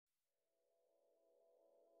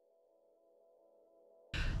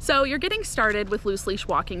So you're getting started with loose leash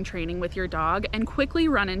walking training with your dog and quickly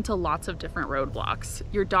run into lots of different roadblocks.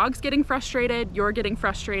 Your dog's getting frustrated, you're getting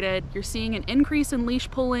frustrated, you're seeing an increase in leash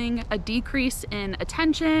pulling, a decrease in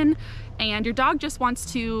attention, and your dog just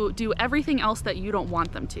wants to do everything else that you don't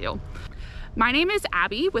want them to. My name is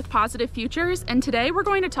Abby with Pawsitive Futures, and today we're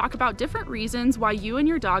going to talk about different reasons why you and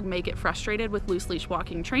your dog may get frustrated with loose leash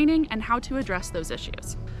walking training and how to address those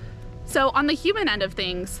issues. So on the human end of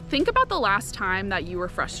things, think about the last time that you were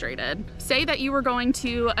frustrated. Say that you were going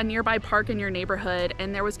to a nearby park in your neighborhood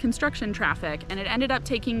and there was construction traffic and it ended up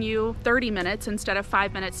taking you 30 minutes instead of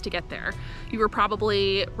 5 minutes to get there. You were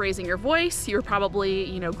probably raising your voice, you were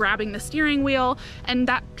probably, grabbing the steering wheel, and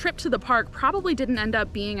that trip to the park probably didn't end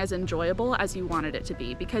up being as enjoyable as you wanted it to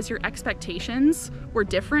be because your expectations were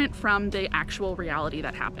different from the actual reality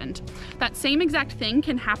that happened. That same exact thing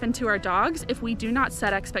can happen to our dogs if we do not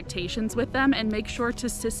set expectations with them and make sure to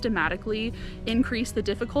systematically increase the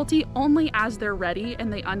difficulty only as they're ready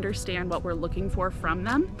and they understand what we're looking for from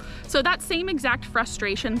them. So that same exact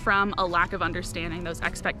frustration from a lack of understanding those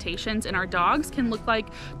expectations in our dogs can look like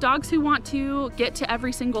dogs who want to get to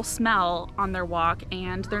every single smell on their walk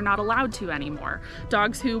and they're not allowed to anymore.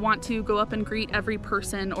 Dogs who want to go up and greet every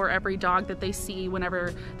person or every dog that they see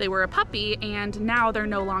whenever they were a puppy, and now they're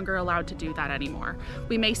no longer allowed to do that anymore.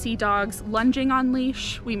 We may see dogs lunging on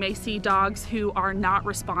leash. We may see dogs who are not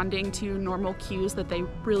responding to normal cues that they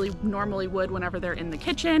really normally would whenever they're in the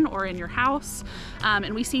kitchen or in your house.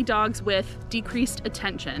 And we see dogs with decreased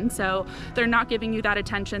attention. So they're not giving you that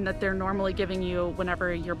attention that they're normally giving you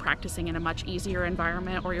whenever you're practicing in a much easier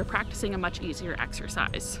environment or you're practicing a much easier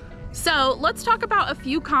exercise. So let's talk about a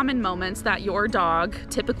few common moments that your dog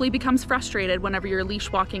typically becomes frustrated whenever you're leash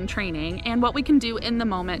walking training and what we can do in the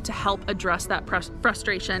moment to help address that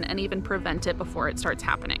frustration and even prevent it before it starts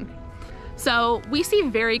happening. So we see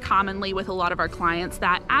very commonly with a lot of our clients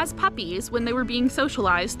that as puppies, when they were being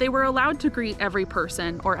socialized, they were allowed to greet every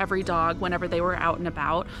person or every dog whenever they were out and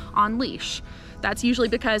about on leash. That's usually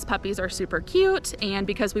because puppies are super cute and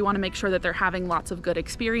because we want to make sure that they're having lots of good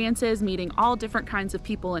experiences, meeting all different kinds of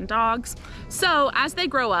people and dogs. So as they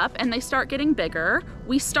grow up and they start getting bigger,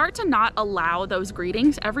 we start to not allow those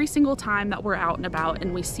greetings every single time that we're out and about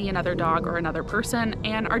and we see another dog or another person,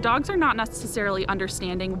 and our dogs are not necessarily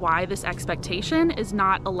understanding why this expectation is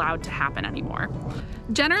not allowed to happen anymore.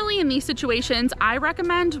 Generally in these situations, I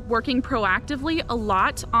recommend working proactively a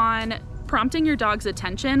lot on prompting your dog's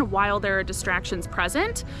attention while there are distractions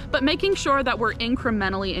present, but making sure that we're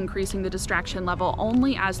incrementally increasing the distraction level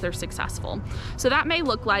only as they're successful. So that may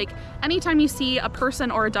look like anytime you see a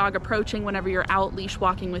person or a dog approaching whenever you're out leash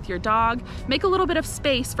walking with your dog, make a little bit of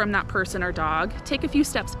space from that person or dog, take a few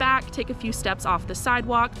steps back, take a few steps off the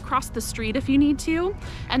sidewalk, cross the street if you need to,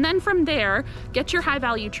 and then from there, get your high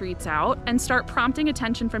value treats out and start prompting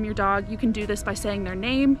attention from your dog. You can do this by saying their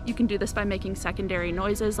name, you can do this by making secondary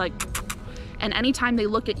noises like and anytime they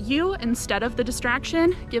look at you instead of the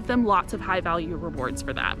distraction, give them lots of high value rewards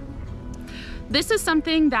for that. This is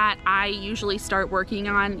something that I usually start working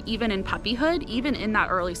on even in puppyhood, even in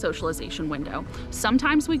that early socialization window.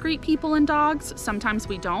 Sometimes we greet people and dogs, sometimes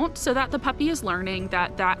we don't, so that the puppy is learning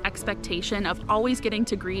that that expectation of always getting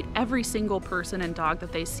to greet every single person and dog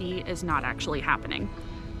that they see is not actually happening.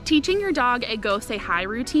 Teaching your dog a go say hi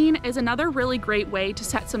routine is another really great way to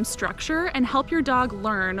set some structure and help your dog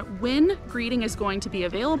learn when greeting is going to be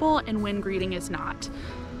available and when greeting is not.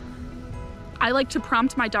 I like to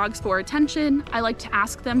prompt my dogs for attention. I like to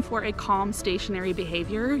ask them for a calm, stationary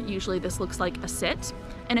behavior. Usually this looks like a sit.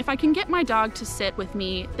 And if I can get my dog to sit with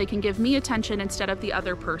me, they can give me attention instead of the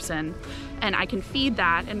other person. And I can feed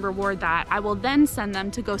that and reward that. I will then send them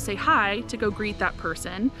to go say hi, to go greet that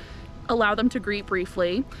person, allow them to greet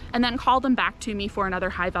briefly, and then call them back to me for another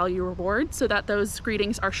high value reward so that those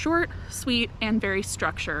greetings are short, sweet, and very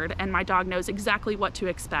structured, and my dog knows exactly what to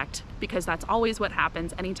expect because that's always what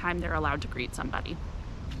happens anytime they're allowed to greet somebody.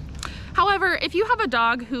 However, if you have a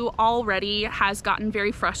dog who already has gotten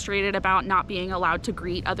very frustrated about not being allowed to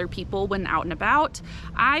greet other people when out and about,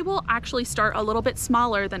 I will actually start a little bit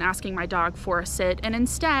smaller than asking my dog for a sit and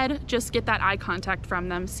instead just get that eye contact from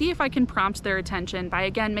them, see if I can prompt their attention by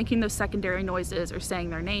again making those secondary noises or saying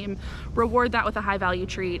their name, reward that with a high value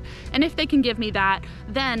treat, and if they can give me that,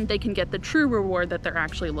 then they can get the true reward that they're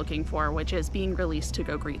actually looking for, which is being released to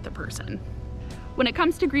go greet the person. When it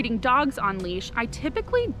comes to greeting dogs on leash, I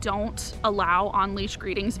typically don't allow on-leash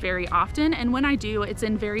greetings very often, and when I do, it's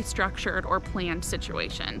in very structured or planned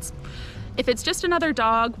situations. If it's just another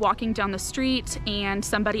dog walking down the street and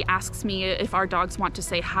somebody asks me if our dogs want to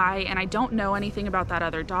say hi and I don't know anything about that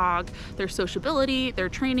other dog, their sociability, their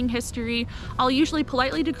training history, I'll usually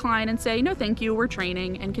politely decline and say, no thank you, we're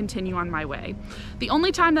training, and continue on my way. The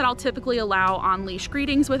only time that I'll typically allow on-leash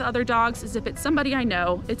greetings with other dogs is if it's somebody I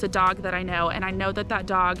know, it's a dog that I know, and I know that that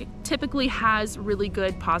dog typically has really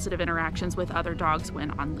good positive interactions with other dogs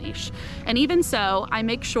when on leash. And even so, I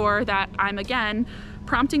make sure that I'm, again,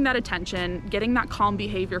 prompting that attention, getting that calm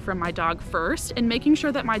behavior from my dog first, and making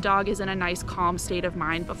sure that my dog is in a nice calm state of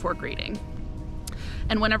mind before greeting.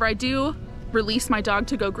 And whenever I do release my dog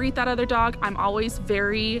to go greet that other dog, I'm always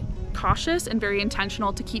very cautious and very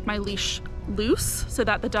intentional to keep my leash loose so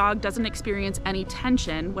that the dog doesn't experience any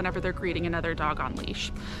tension whenever they're greeting another dog on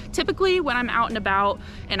leash. Typically, when I'm out and about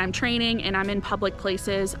and I'm training and I'm in public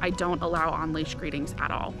places, I don't allow on-leash greetings at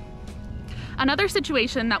all. Another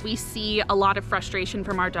situation that we see a lot of frustration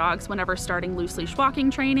from our dogs whenever starting loose leash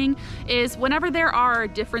walking training is whenever there are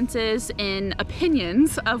differences in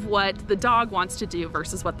opinions of what the dog wants to do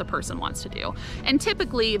versus what the person wants to do. And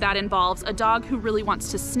typically that involves a dog who really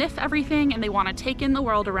wants to sniff everything and they want to take in the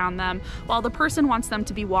world around them, while the person wants them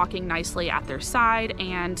to be walking nicely at their side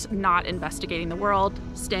and not investigating the world,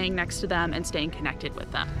 staying next to them and staying connected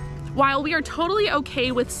with them. While we are totally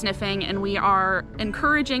okay with sniffing and we are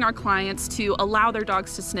encouraging our clients to allow their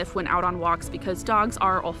dogs to sniff when out on walks because dogs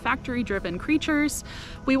are olfactory driven creatures,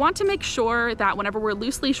 we want to make sure that whenever we're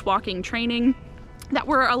loose leash walking training, that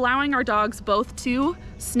we're allowing our dogs both to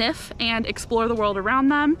sniff and explore the world around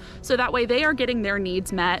them, so that way they are getting their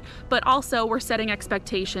needs met, but also we're setting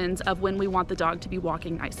expectations of when we want the dog to be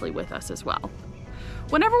walking nicely with us as well.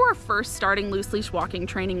 Whenever we're first starting loose leash walking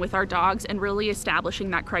training with our dogs and really establishing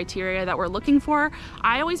that criteria that we're looking for,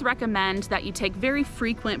 I always recommend that you take very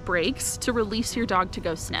frequent breaks to release your dog to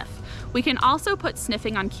go sniff. We can also put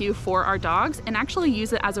sniffing on cue for our dogs and actually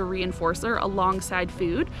use it as a reinforcer alongside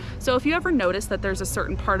food. So if you ever notice that there's a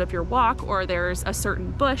certain part of your walk or there's a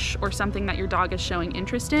certain bush or something that your dog is showing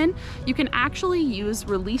interest in, you can actually use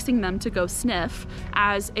releasing them to go sniff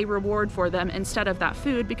as a reward for them instead of that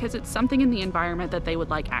food, because it's something in the environment that they would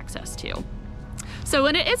like access to. So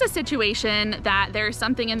when it is a situation that there's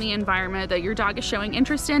something in the environment that your dog is showing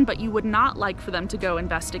interest in, but you would not like for them to go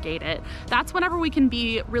investigate it, that's whenever we can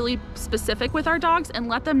be really specific with our dogs and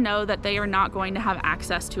let them know that they are not going to have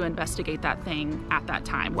access to investigate that thing at that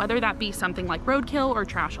time, whether that be something like roadkill or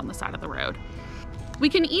trash on the side of the road. We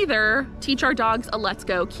can either teach our dogs a let's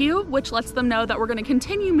go cue, which lets them know that we're going to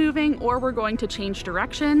continue moving or we're going to change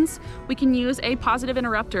directions. We can use a positive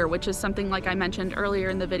interrupter, which is something like I mentioned earlier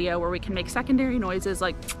in the video, where we can make secondary noises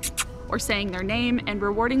like or saying their name and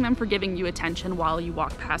rewarding them for giving you attention while you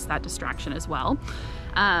walk past that distraction as well.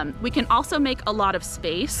 We can also make a lot of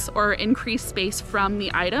space or increase space from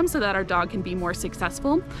the item so that our dog can be more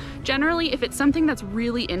successful. Generally, if it's something that's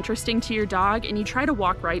really interesting to your dog and you try to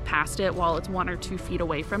walk right past it while it's 1 or 2 feet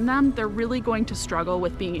away from them, they're really going to struggle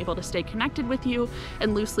with being able to stay connected with you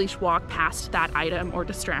and loose leash walk past that item or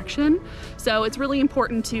distraction. So it's really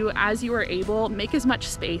important to, as you are able, make as much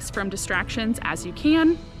space from distractions as you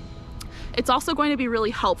can. It's also going to be really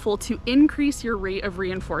helpful to increase your rate of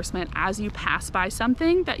reinforcement as you pass by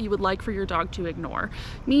something that you would like for your dog to ignore.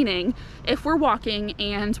 Meaning, if we're walking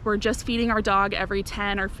and we're just feeding our dog every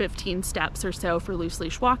 10 or 15 steps or so for loose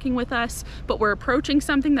leash walking with us, but we're approaching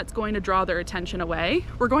something that's going to draw their attention away,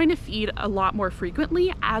 we're going to feed a lot more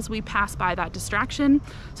frequently as we pass by that distraction,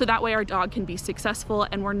 so that way our dog can be successful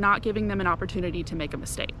and we're not giving them an opportunity to make a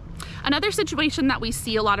mistake. Another situation that we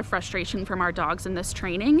see a lot of frustration from our dogs in this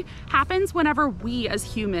training happens whenever we as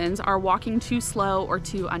humans are walking too slow or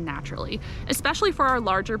too unnaturally, especially for our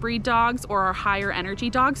larger breed dogs or our higher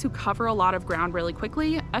energy dogs who cover a lot of ground really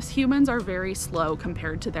quickly. Us humans are very slow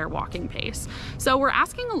compared to their walking pace. So we're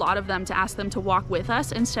asking a lot of them to ask them to walk with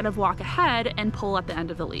us instead of walk ahead and pull at the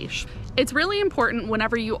end of the leash. It's really important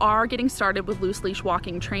whenever you are getting started with loose leash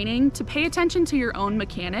walking training to pay attention to your own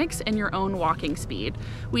mechanics and your own walking speed.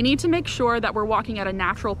 We need to make sure that we're walking at a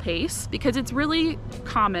natural pace, because it's really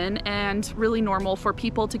common and really normal for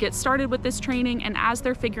people to get started with this training, and as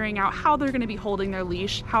they're figuring out how they're going to be holding their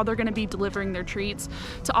leash, how they're going to be delivering their treats,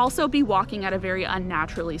 to also be walking at a very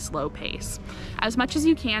unnaturally slow pace. As much as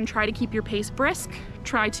you can, try to keep your pace brisk,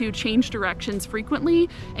 try to change directions frequently,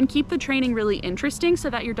 and keep the training really interesting so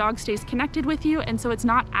that your dog stays connected with you and so it's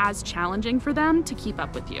not as challenging for them to keep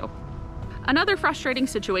up with you. Another frustrating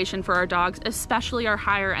situation for our dogs, especially our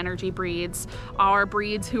higher energy breeds, are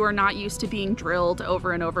breeds who are not used to being drilled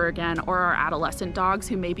over and over again, or our adolescent dogs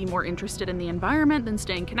who may be more interested in the environment than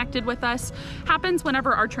staying connected with us, happens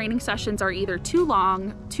whenever our training sessions are either too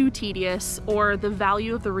long, too tedious, or the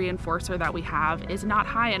value of the reinforcer that we have is not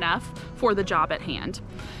high enough for the job at hand.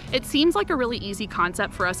 It seems like a really easy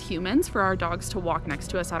concept for us humans for our dogs to walk next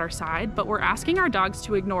to us at our side, but we're asking our dogs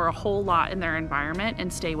to ignore a whole lot in their environment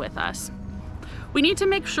and stay with us. We need to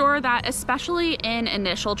make sure that, especially in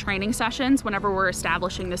initial training sessions, whenever we're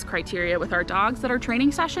establishing this criteria with our dogs, that our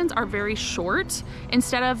training sessions are very short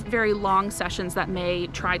instead of very long sessions that may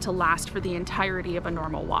try to last for the entirety of a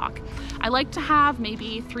normal walk. I like to have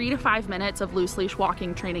maybe 3 to 5 minutes of loose leash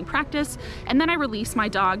walking training practice, and then I release my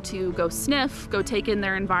dog to go sniff, go take in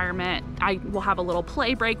their environment. I will have a little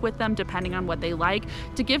play break with them depending on what they like,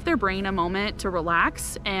 to give their brain a moment to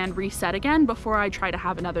relax and reset again before I try to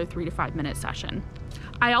have another 3 to 5 minute session.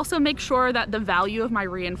 I also make sure that the value of my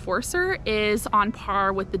reinforcer is on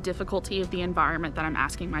par with the difficulty of the environment that I'm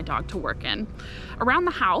asking my dog to work in. Around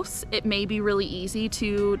the house, it may be really easy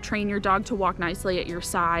to train your dog to walk nicely at your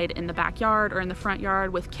side in the backyard or in the front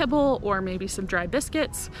yard with kibble or maybe some dry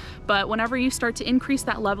biscuits. But whenever you start to increase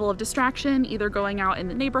that level of distraction, either going out in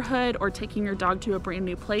the neighborhood or taking your dog to a brand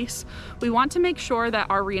new place, we want to make sure that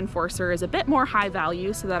our reinforcer is a bit more high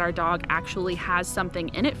value so that our dog actually has something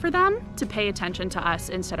in it for them to pay attention to us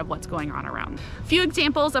instead of what's going on around. A few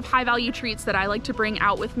examples of high value treats that I like to bring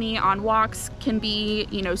out with me on walks can be,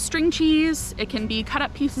 string cheese, it can be cut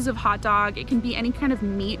up pieces of hot dog, it can be any kind of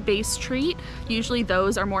meat-based treat. Usually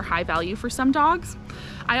those are more high value for some dogs.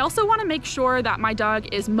 I also want to make sure that my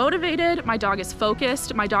dog is motivated, my dog is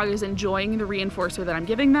focused, my dog is enjoying the reinforcer that I'm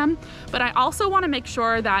giving them. But I also want to make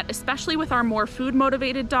sure that, especially with our more food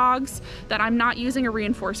motivated dogs, that I'm not using a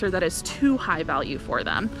reinforcer that is too high value for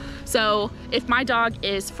them. So if my dog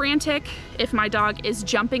is frantic, if my dog is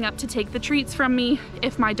jumping up to take the treats from me,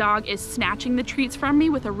 if my dog is snatching the treats from me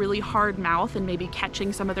with a really hard mouth and maybe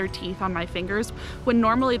catching some of their teeth on my fingers, when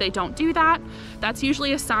normally they don't do that, that's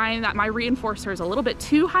usually a sign that my reinforcer is a little bit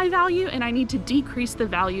too high value and I need to decrease the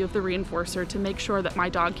value of the reinforcer to make sure that my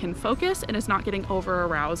dog can focus and is not getting over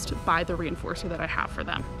aroused by the reinforcer that I have for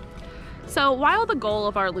them. So while the goal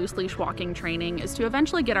of our loose leash walking training is to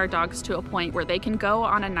eventually get our dogs to a point where they can go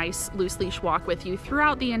on a nice loose leash walk with you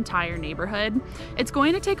throughout the entire neighborhood, it's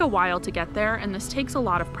going to take a while to get there, and this takes a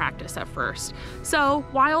lot of practice at first. So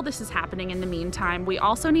while this is happening in the meantime, we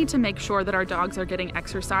also need to make sure that our dogs are getting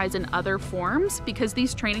exercise in other forms, because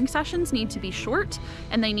these training sessions need to be short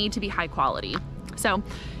and they need to be high quality. So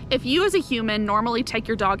if you as a human normally take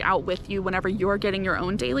your dog out with you whenever you're getting your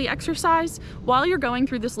own daily exercise, while you're going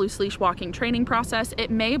through this loose leash walking training process,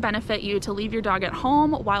 it may benefit you to leave your dog at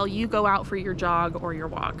home while you go out for your jog or your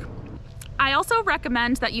walk. I also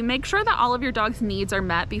recommend that you make sure that all of your dog's needs are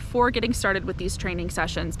met before getting started with these training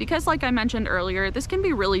sessions, because like I mentioned earlier, this can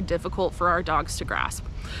be really difficult for our dogs to grasp.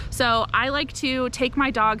 So I like to take my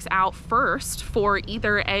dogs out first for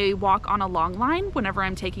either a walk on a long line whenever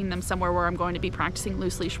I'm taking them somewhere where I'm going to be practicing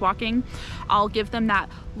loose leash walking. I'll give them that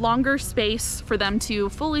longer space for them to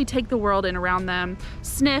fully take the world in around them,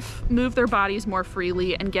 sniff, move their bodies more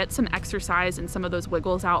freely, and get some exercise and some of those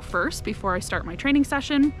wiggles out first before I start my training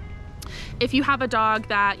session. If you have a dog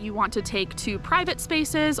that you want to take to private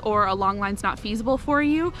spaces or a long line's not feasible for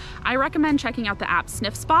you, I recommend checking out the app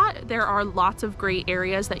Sniff Spot. There are lots of great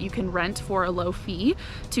areas that you can rent for a low fee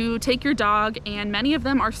to take your dog, and many of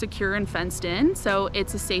them are secure and fenced in, so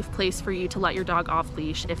it's a safe place for you to let your dog off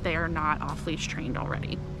leash if they are not off leash trained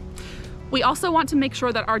already. We also want to make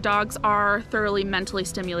sure that our dogs are thoroughly mentally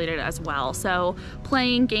stimulated as well. So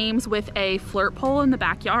playing games with a flirt pole in the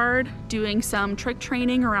backyard, doing some trick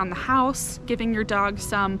training around the house, giving your dog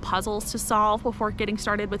some puzzles to solve before getting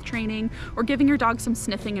started with training, or giving your dog some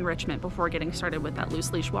sniffing enrichment before getting started with that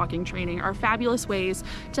loose leash walking training are fabulous ways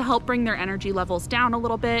to help bring their energy levels down a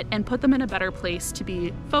little bit and put them in a better place to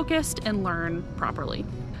be focused and learn properly.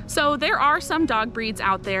 So there are some dog breeds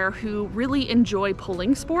out there who really enjoy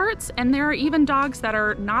pulling sports, and there are even dogs that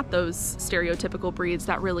are not those stereotypical breeds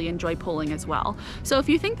that really enjoy pulling as well. So if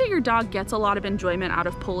you think that your dog gets a lot of enjoyment out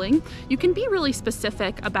of pulling, you can be really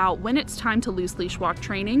specific about when it's time to loose leash walk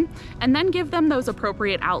training, and then give them those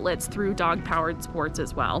appropriate outlets through dog-powered sports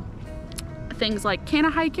as well. things like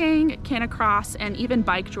canna hiking, canna cross, and even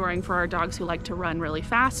bike joring for our dogs who like to run really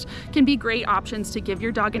fast can be great options to give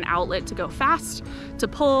your dog an outlet to go fast, to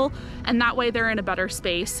pull, and that way they're in a better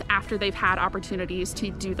space after they've had opportunities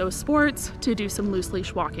to do those sports, to do some loose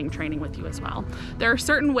leash walking training with you as well. There are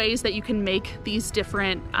certain ways that you can make these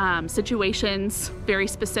different situations very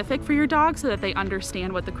specific for your dog so that they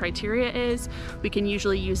understand what the criteria is. We can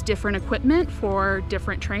usually use different equipment for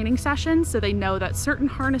different training sessions so they know that certain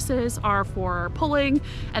harnesses are for pulling,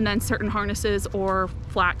 and then certain harnesses or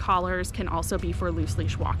flat collars can also be for loose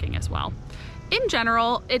leash walking as well. In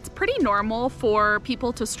general, it's pretty normal for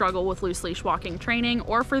people to struggle with loose leash walking training,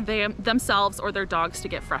 or for themselves or their dogs to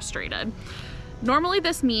get frustrated. Normally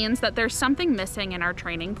this means that there's something missing in our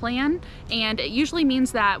training plan, and it usually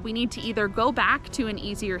means that we need to either go back to an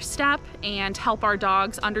easier step and help our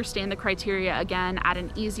dogs understand the criteria again at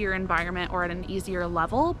an easier environment or at an easier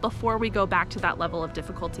level before we go back to that level of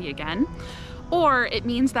difficulty again. Or it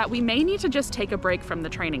means that we may need to just take a break from the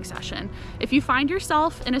training session. If you find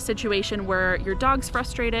yourself in a situation where your dog's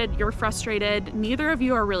frustrated, you're frustrated, neither of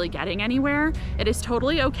you are really getting anywhere, it is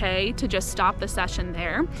totally okay to just stop the session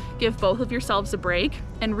there, give both of yourselves a break,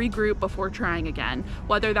 and regroup before trying again,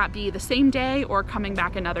 whether that be the same day or coming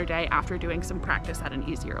back another day after doing some practice at an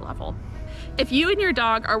easier level. If you and your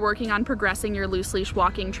dog are working on progressing your loose leash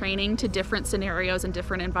walking training to different scenarios and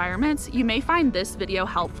different environments, you may find this video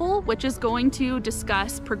helpful, which is going to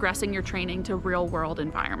discuss progressing your training to real world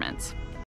environments.